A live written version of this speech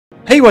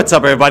Hey, what's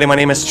up everybody, my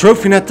name is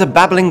TrophyNut, the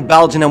Babbling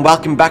Belgian, and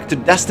welcome back to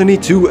Destiny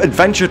 2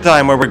 Adventure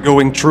Time, where we're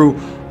going through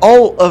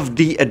all of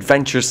the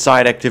adventure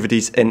side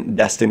activities in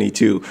Destiny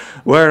 2.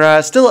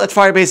 We're still at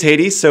Firebase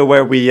Hades, so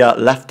where we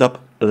left off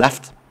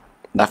last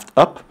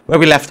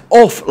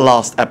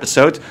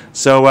episode.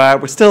 So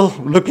we're still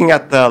looking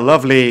at the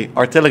lovely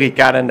artillery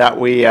cannon that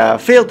we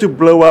failed to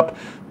blow up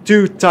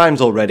 2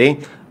 times already.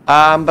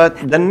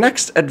 But the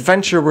next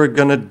adventure we're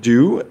gonna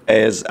do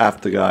is,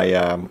 after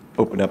I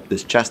open up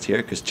this chest here,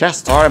 because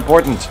chests are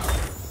important,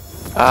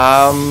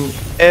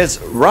 is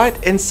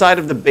right inside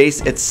of the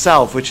base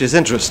itself, which is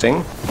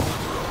interesting,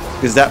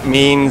 because that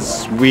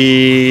means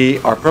we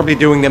are probably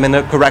doing them in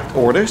the correct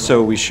order,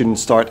 so we shouldn't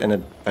start an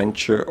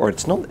adventure, or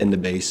it's not in the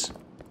base.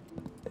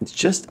 It's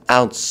just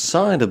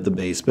outside of the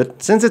base,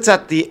 but since it's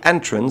at the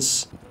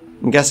entrance,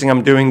 I'm guessing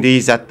I'm doing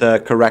these at the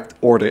correct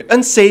order.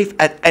 Unsafe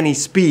at any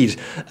speed.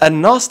 A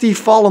nasty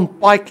fallen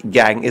pike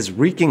gang is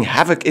wreaking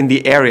havoc in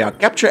the area.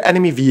 Capture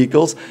enemy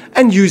vehicles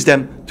and use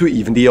them to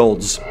even the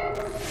odds.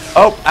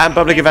 Oh, and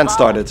public event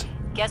started.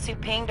 Guess who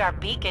pinged our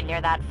beacon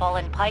near that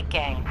fallen pike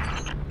gang?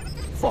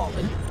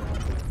 Fallen?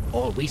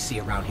 All we see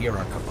around here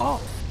are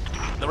Cabal.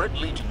 The Red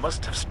Legion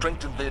must have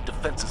strengthened their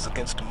defenses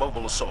against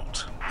mobile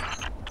assault.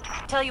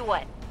 Tell you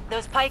what,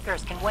 those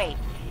pikers can wait.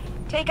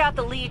 Take out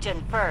the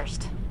Legion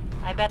first.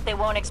 I bet they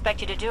won't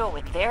expect you to do it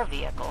with their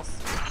vehicles.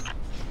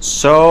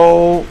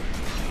 So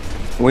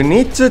we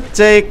need to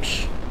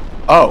take...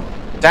 oh,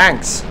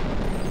 tanks.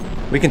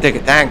 We can take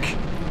a tank.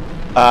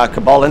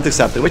 Cabal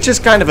Interceptor, which is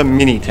kind of a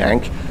mini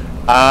tank.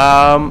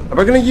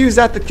 We're gonna use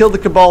that to kill the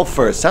Cabal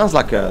first. Sounds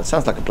like a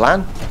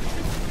plan.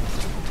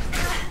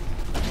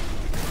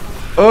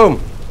 Boom.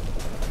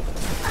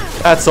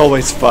 That's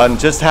always fun,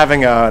 just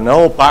having an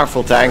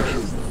all-powerful tank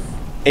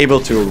able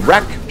to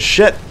wreck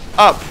shit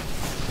up.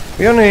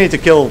 We only need to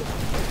kill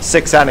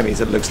 6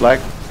 enemies, it looks like,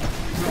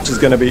 which is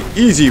gonna be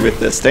easy with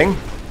this thing.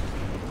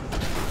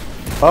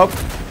 Oh.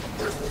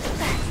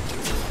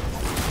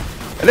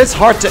 It is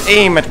hard to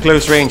aim at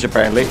close range,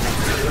 apparently.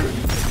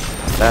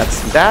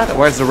 That's that.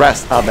 Where's the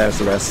rest? Ah, there's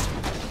the rest.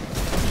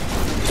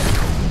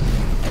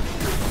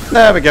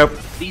 There we go.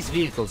 These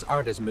vehicles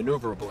aren't as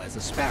maneuverable as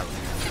a Sparrow,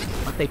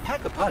 but they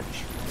pack a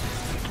punch.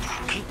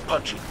 Keep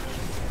punching.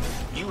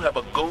 You have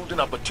a golden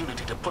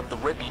opportunity to put the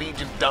Red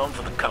Legion down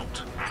for the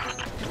count.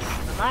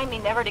 Remind me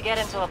never to get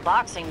into a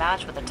boxing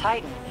match with a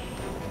Titan.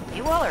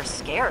 You all are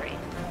scary.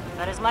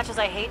 But as much as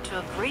I hate to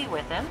agree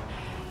with him,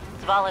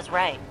 Zavala's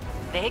right.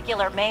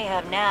 Vehicular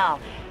mayhem now.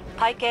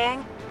 Pike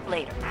gang,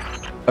 later.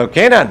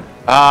 Okay then.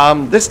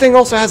 This thing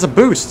also has a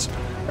boost.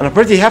 And a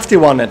pretty hefty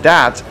one at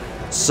that.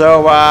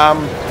 So,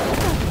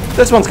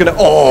 this one's gonna...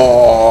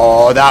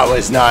 oh, that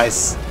was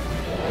nice.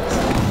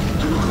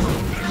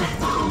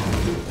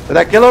 Did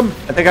I kill him?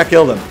 I think I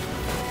killed him.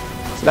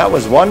 So that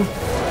was one.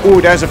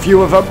 Ooh, there's a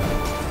few of them.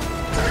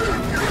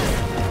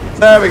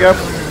 There we go.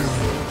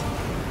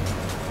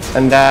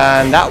 And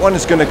then that one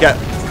is gonna get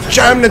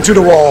jammed into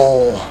the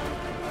wall.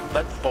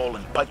 That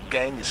fallen pike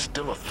gang is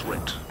still a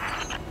threat.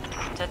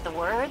 Took the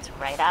words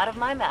right out of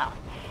my mouth.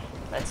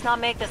 Let's not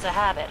make this a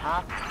habit,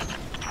 huh?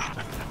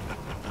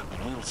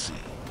 We'll see.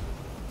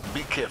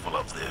 Be careful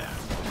out there.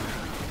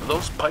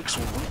 Those pikes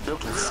were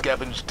rebuilt with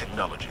scavenged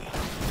technology.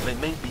 They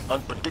may be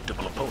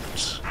unpredictable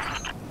opponents.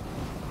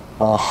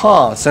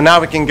 So now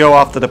we can go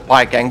after the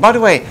pike gang. By the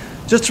way,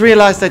 just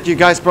realized that you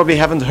guys probably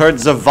haven't heard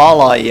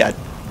Zavala yet.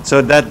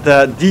 So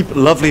that deep,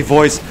 lovely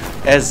voice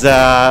is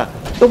the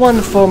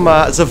one from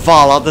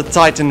Zavala, the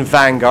Titan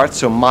Vanguard.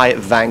 So my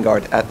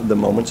Vanguard at the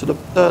moment. So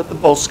the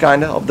boss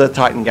kind of the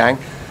Titan gang.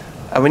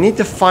 We need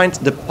to find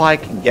the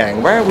pike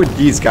gang. Where would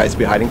these guys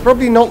be hiding?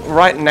 Probably not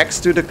right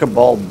next to the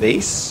Cabal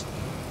base.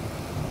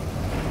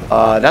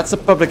 That's a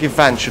public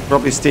event. Should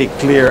probably stay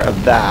clear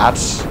of that.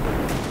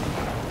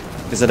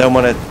 Because I don't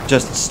want to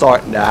just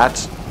start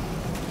that.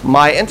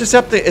 My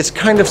interceptor is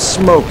kind of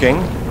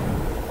smoking.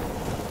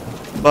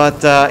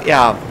 But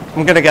yeah,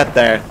 I'm gonna get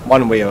there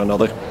one way or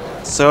another.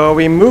 So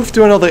we move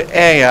to another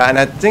area, and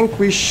I think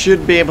we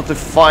should be able to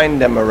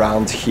find them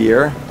around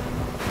here.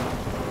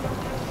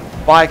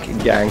 Pike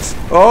gangs.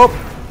 Oh!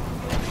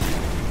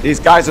 These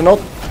guys are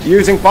not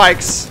using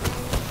pikes.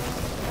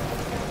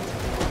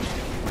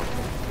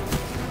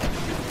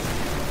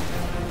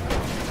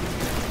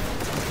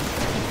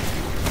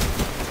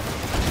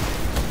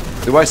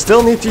 Do I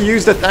still need to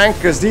use the tank?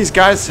 Because these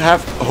guys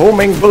have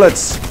homing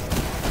bullets.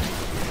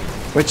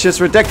 Which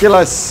is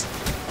ridiculous.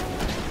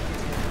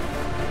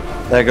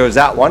 There goes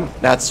that one.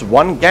 That's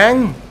one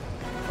gang.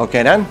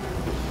 Okay then.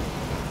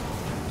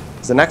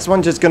 Is the next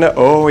one just gonna...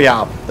 oh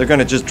yeah. They're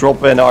gonna just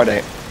drop in, are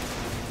they?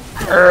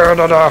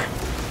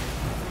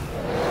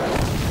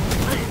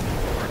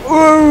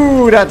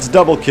 Ooh, that's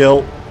double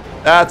kill.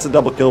 That's a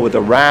double kill with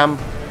the ram.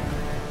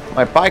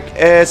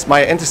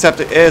 My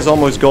interceptor is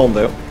almost gone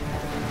though.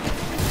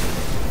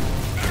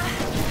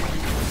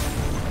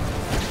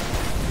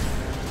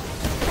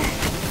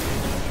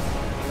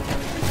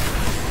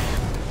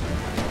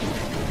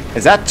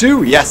 Is that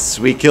 2? Yes,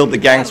 we killed the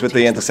gangs with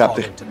the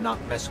interceptor. To not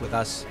mess with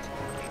us.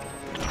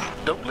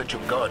 Don't let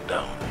your guard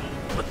down.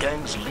 The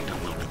gang's leader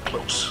will be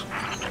close.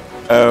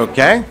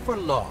 Okay. For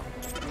long.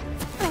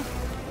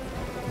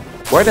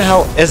 Where the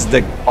hell is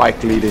the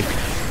bike leader?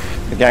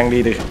 The gang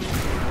leader?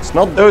 It's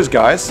not those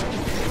guys.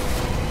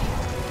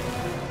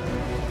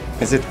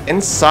 Is it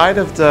inside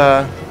of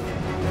the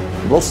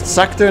lost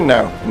sector?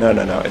 No. No,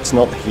 no, no. It's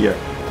not here.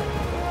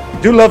 I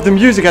do love the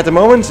music at the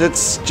moment.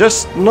 It's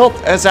just not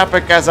as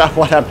epic as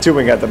what I'm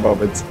doing at the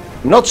moment.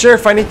 I'm not sure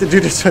if I need to do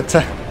this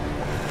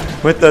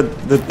with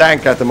the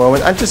tank at the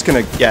moment. I'm just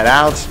gonna get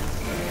out.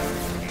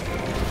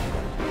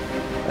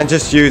 And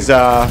just use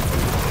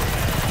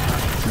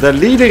the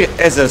leader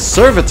is a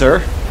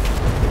servitor.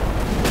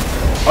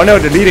 Oh no,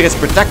 the leader is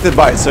protected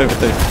by a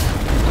servitor.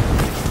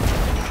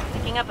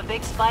 Picking up a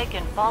big spike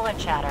in fallen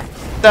chatter.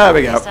 There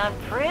we go. They sound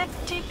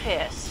pretty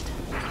pissed.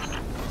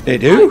 They I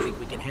do? think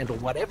we can handle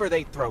whatever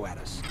they throw at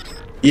us.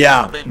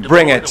 Yeah, Then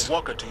bring deploy it. the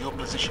walker to your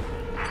position.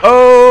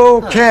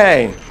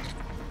 Okay.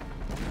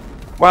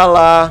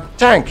 Well,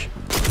 tank.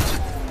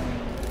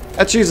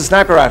 Let's use a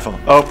sniper rifle.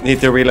 Oh,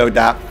 need to reload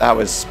that. That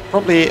was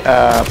probably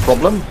a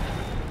problem.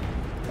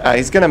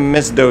 He's gonna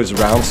miss those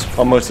rounds.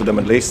 Well, most of them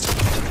at least.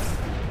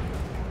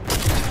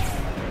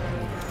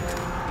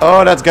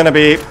 Oh, that's gonna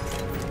be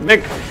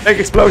big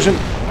explosion.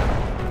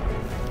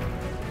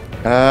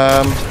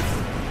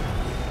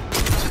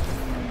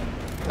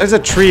 There's a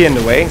tree in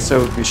the way,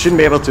 so you shouldn't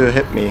be able to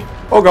hit me.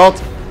 Oh god,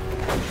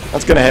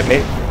 that's gonna hit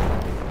me.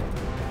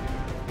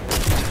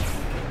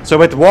 So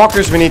with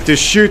walkers, we need to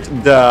shoot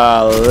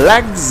the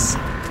legs.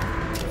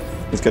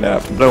 He's gonna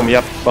blow me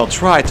up. Well,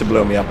 try to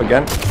blow me up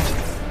again.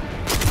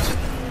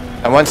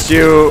 And once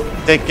you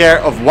take care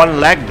of one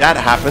leg, that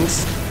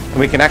happens. And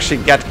we can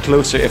actually get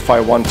closer if I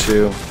want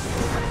to.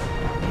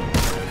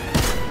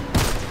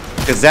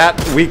 Because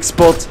that weak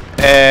spot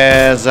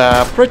is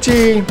a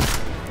pretty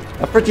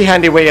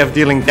handy way of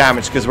dealing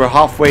damage. Because we're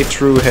halfway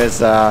through his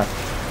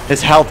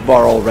health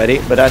bar already.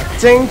 But I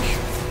think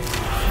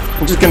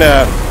I'm just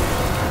gonna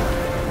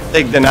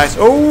take the nice.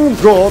 Oh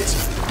god!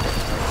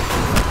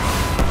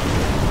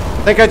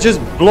 I think I just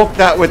blocked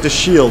that with the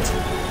shield.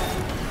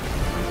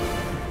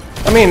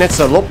 I mean, it's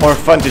a lot more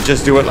fun to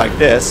just do it like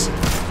this.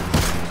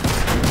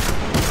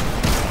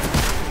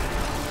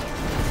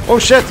 Oh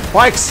shit,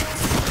 bikes!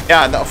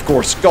 Yeah, of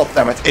course,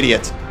 goddammit,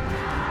 idiot.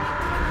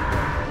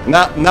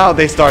 Now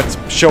they start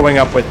showing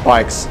up with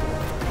bikes.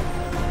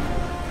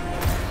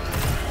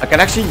 I can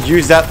actually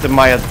use that to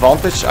my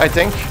advantage, I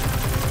think.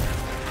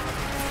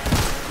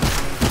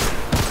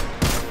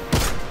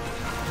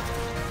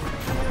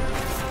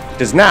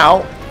 Because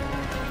now,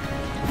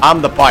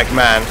 I'm the bike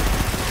man.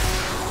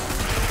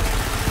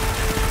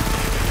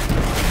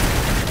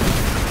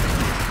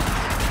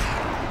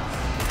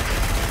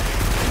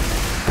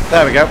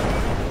 There we go.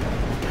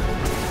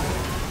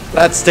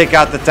 Let's take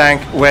out the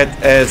tank with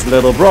his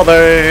little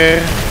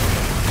brother.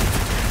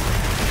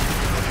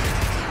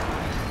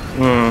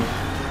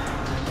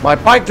 My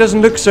bike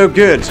doesn't look so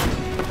good.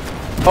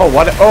 Oh,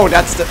 what? Oh,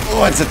 that's the.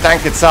 Oh, it's the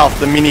tank itself.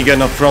 The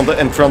minigun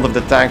in front of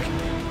the tank.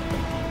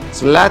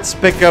 So let's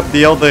pick up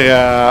the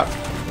other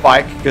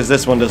bike because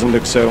this one doesn't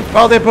look so.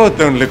 Well, they both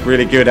don't look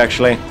really good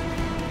actually.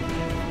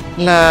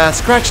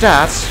 Scratch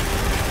that.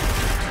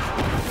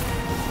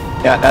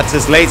 Yeah, that's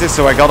his laser,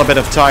 so I got a bit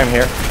of time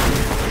here.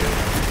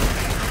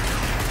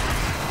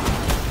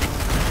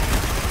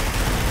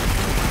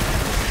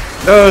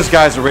 Those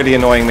guys are really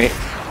annoying me.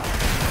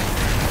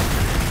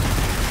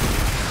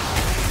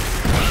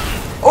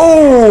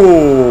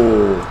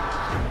 Oh!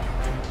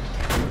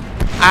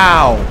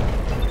 Ow!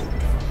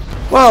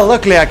 Well,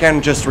 luckily I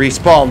can just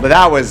respawn, but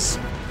that was...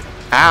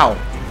 Ow.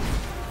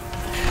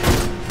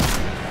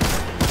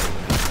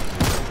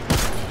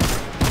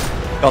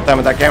 God damn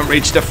it, I can't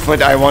reach the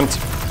foot I want.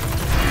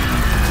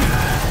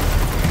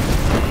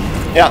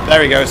 Yeah,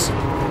 there he goes.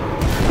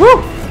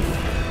 Woo!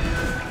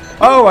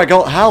 Oh, I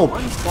got help.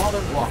 One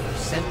fallen walker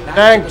sent back to the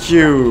Thank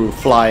you,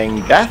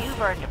 Flying Death.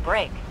 You've earned a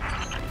break.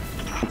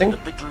 I think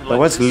there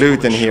was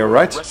loot in here,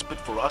 right? Respite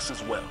for us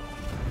as well.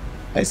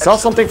 I saw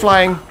something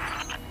flying.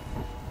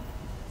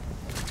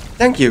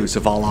 Thank you,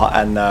 Zavala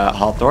and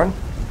Hawthorne.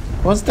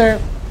 Was there?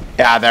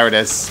 Yeah, there it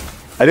is.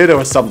 I knew there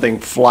was something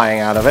flying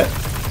out of it.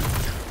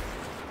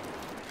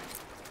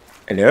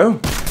 Hello?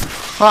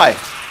 Hi.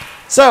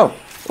 So,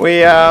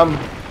 we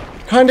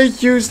kind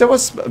of used... There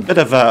was a bit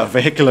of a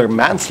vehicular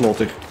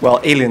manslaughter. Well,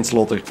 alien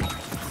slaughter.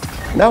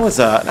 That was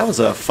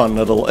a fun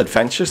little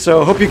adventure.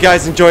 So, hope you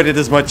guys enjoyed it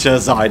as much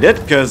as I did.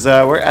 Because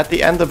we're at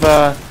the end of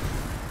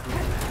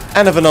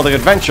another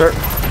adventure.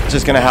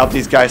 Just gonna help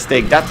these guys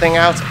take that thing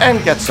out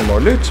and get some more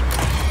loot.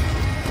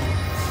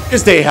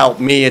 Because they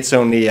helped me, it's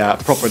only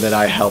proper that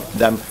I helped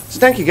them. So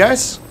thank you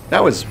guys.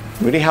 That was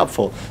really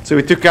helpful. So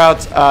we took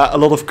out a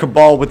lot of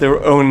Cabal with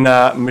their own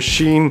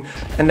machine.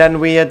 And then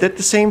we did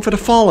the same for the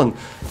Fallen.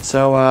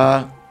 So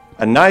a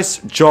nice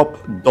job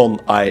done,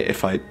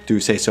 if I do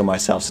say so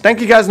myself. So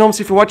thank you guys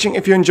enormously for watching.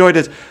 If you enjoyed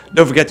it,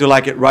 don't forget to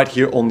like it right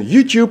here on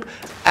YouTube.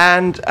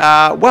 And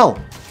well,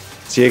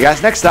 see you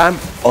guys next time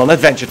on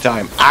Adventure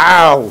Time.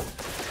 Ow!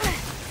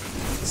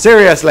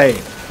 Seriously.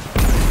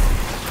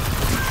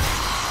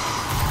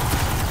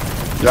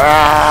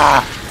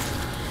 Ah!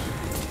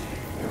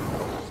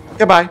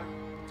 Goodbye.